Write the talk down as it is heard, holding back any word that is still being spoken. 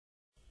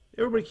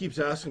Everybody keeps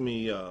asking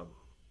me,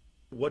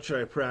 what should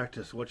I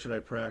practice? What should I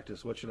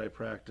practice? What should I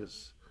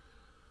practice?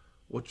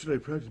 What should I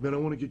practice? Man, I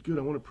want to get good.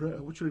 I want to practice.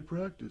 What should I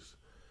practice?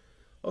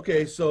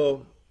 Okay,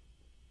 so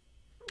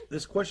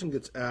this question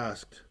gets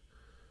asked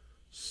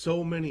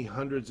so many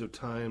hundreds of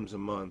times a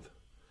month.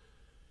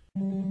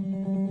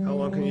 How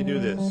long can you do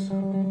this?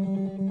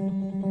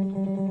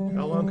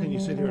 How long can you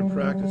sit here and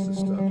practice this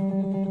stuff?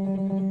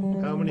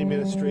 How many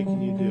minutes straight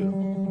can you do?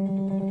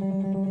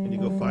 Can you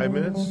go 5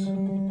 minutes?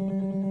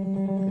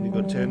 Can you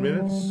go 10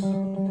 minutes?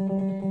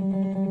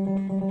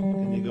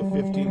 Can you go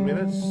 15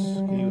 minutes?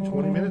 Can you go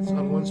 20 minutes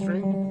on one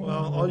string?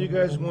 Well, all you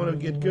guys want to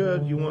get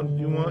good. You want.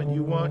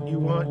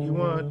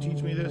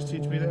 Teach me this,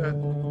 teach me that.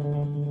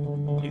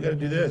 You got to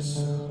do this.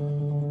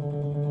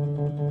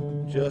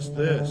 Just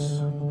this.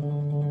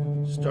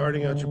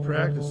 Starting out your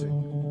practicing.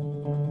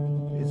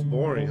 It's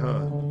boring,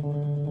 huh?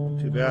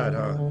 Too bad,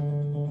 huh?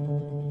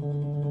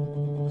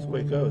 That's the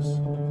way it goes.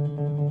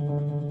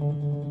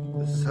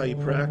 This is how you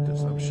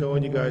practice. I'm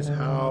showing you guys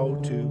how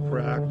to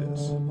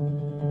practice.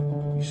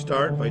 You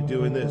start by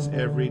doing this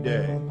every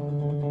day.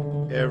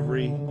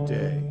 Every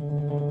day.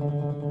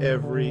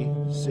 Every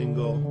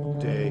single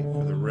day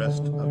for the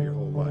rest of your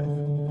whole life.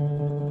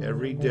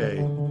 Every day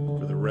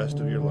for the rest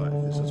of your life.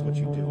 This is what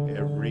you do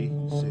every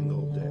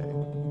single day.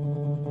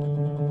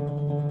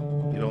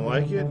 You don't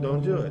like it?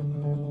 Don't do it.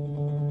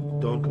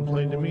 Don't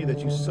complain to me that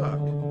you suck.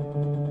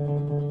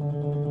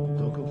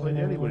 Don't complain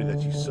to anybody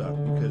that you suck,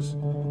 because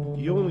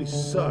you only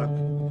suck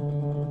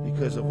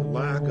because of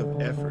lack of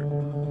effort.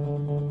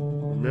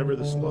 Remember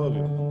the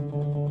slogan.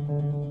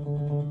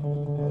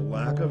 A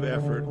lack of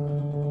effort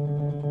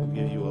will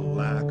give you a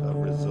lack of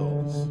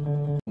results.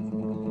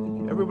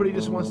 Everybody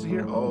just wants to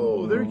hear,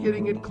 oh, they're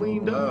getting it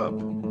cleaned up.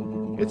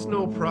 It's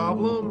no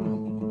problem.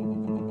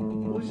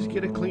 We'll just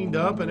get it cleaned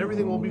up and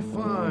everything will be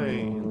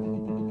fine.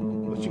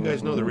 But you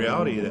guys know the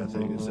reality of that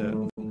thing is that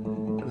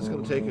it's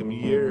going to take them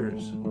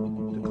years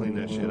to clean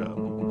that shit up.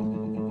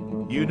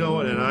 You know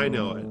it and I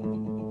know it.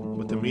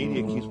 But the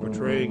media keeps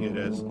portraying it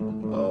as,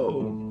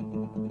 oh,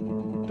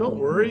 don't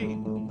worry,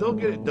 they'll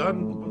get it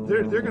done.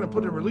 They're going to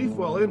put a relief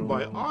well in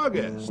by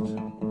August.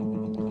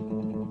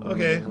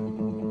 Okay.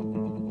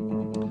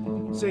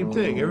 Same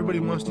thing. Everybody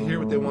wants to hear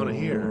what they want to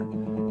hear.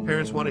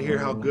 Parents want to hear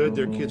how good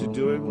their kids are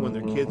doing when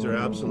their kids are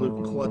absolute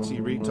klutzy,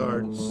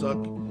 retard, suck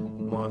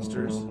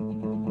monsters.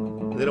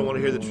 They don't want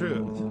to hear the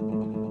truth.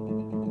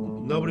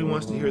 Nobody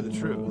wants to hear the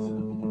truth.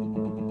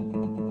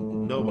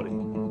 Nobody.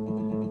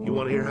 You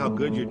want to hear how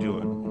good you're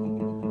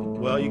doing.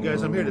 Well, you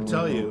guys, I'm here to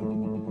tell you,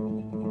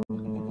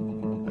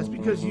 that's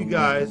because you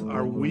guys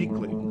are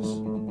weaklings.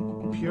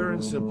 Pure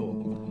and simple.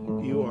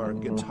 You are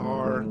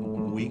guitar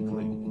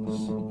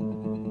weaklings.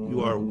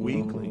 You are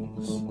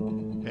weaklings.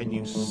 And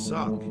you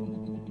suck.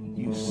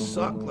 You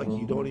suck like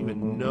you don't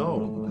even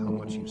know how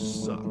much you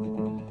suck.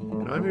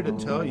 And I'm here to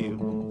tell you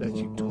that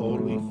you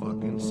totally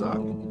fucking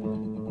suck.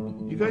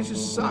 You guys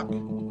just suck.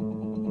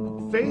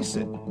 Face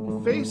it.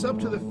 Face up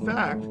to the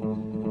fact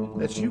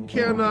that you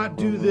cannot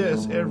do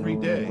this every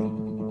day.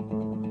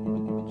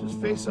 Just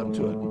face up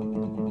to it.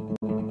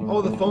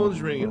 Oh, the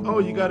phone's ringing. Oh,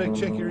 you gotta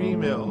check your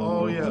email.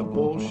 Oh yeah,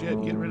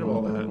 bullshit. Get rid of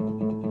all that.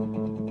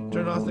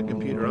 Turn off the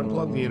computer.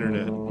 Unplug the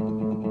internet. You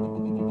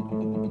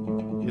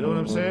know what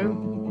I'm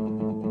saying?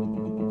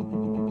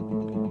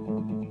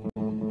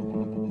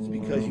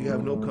 Because you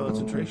have no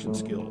concentration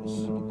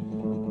skills.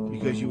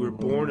 Because you were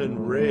born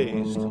and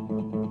raised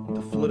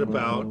to flit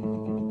about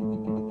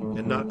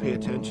and not pay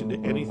attention to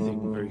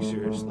anything very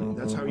seriously.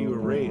 That's how you were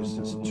raised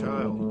as a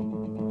child.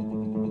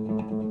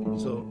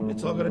 So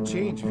it's all going to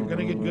change. If you're going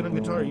to get good on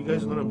guitar, you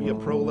guys are going to be a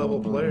pro level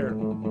player.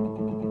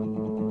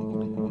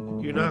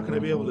 You're not going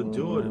to be able to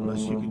do it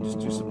unless you can just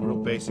do some real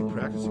basic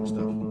practicing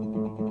stuff.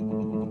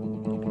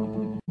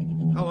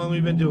 How long have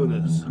we been doing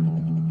this?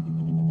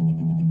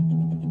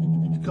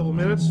 A couple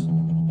minutes?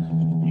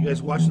 You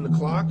guys watching the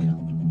clock?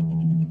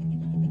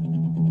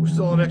 We're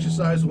still on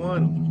exercise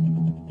 1.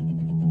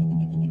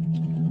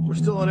 We're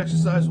still on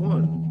exercise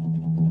 1.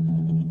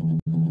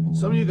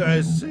 Some of you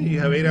guys say you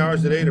have 8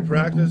 hours a day to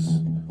practice.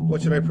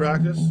 What should I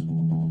practice?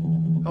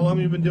 How long have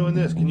you been doing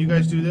this? Can you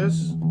guys do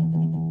this?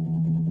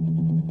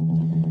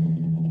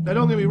 Now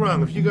don't get me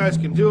wrong, if you guys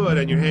can do it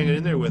and you're hanging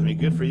in there with me,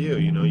 good for you,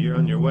 you know, you're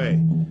on your way.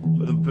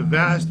 But the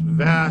vast,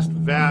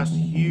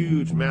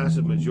 huge,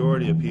 massive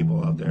majority of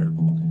people out there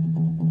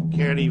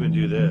can't even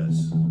do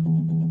this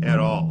at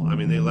all. I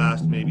mean, they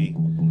last maybe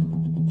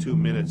 2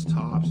 minutes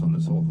tops on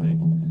this whole thing.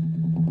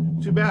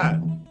 Too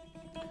bad.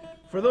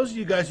 For those of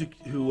you guys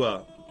who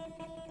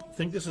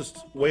think this is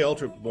way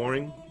ultra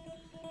boring,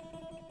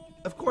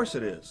 of course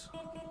it is.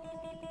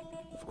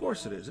 Of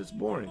course it is. It's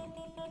boring.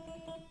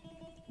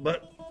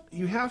 But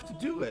you have to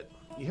do it.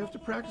 You have to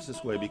practice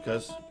this way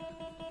because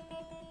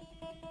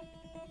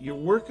you're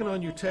working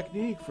on your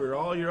technique for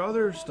all your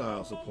other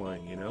styles of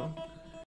playing, you know?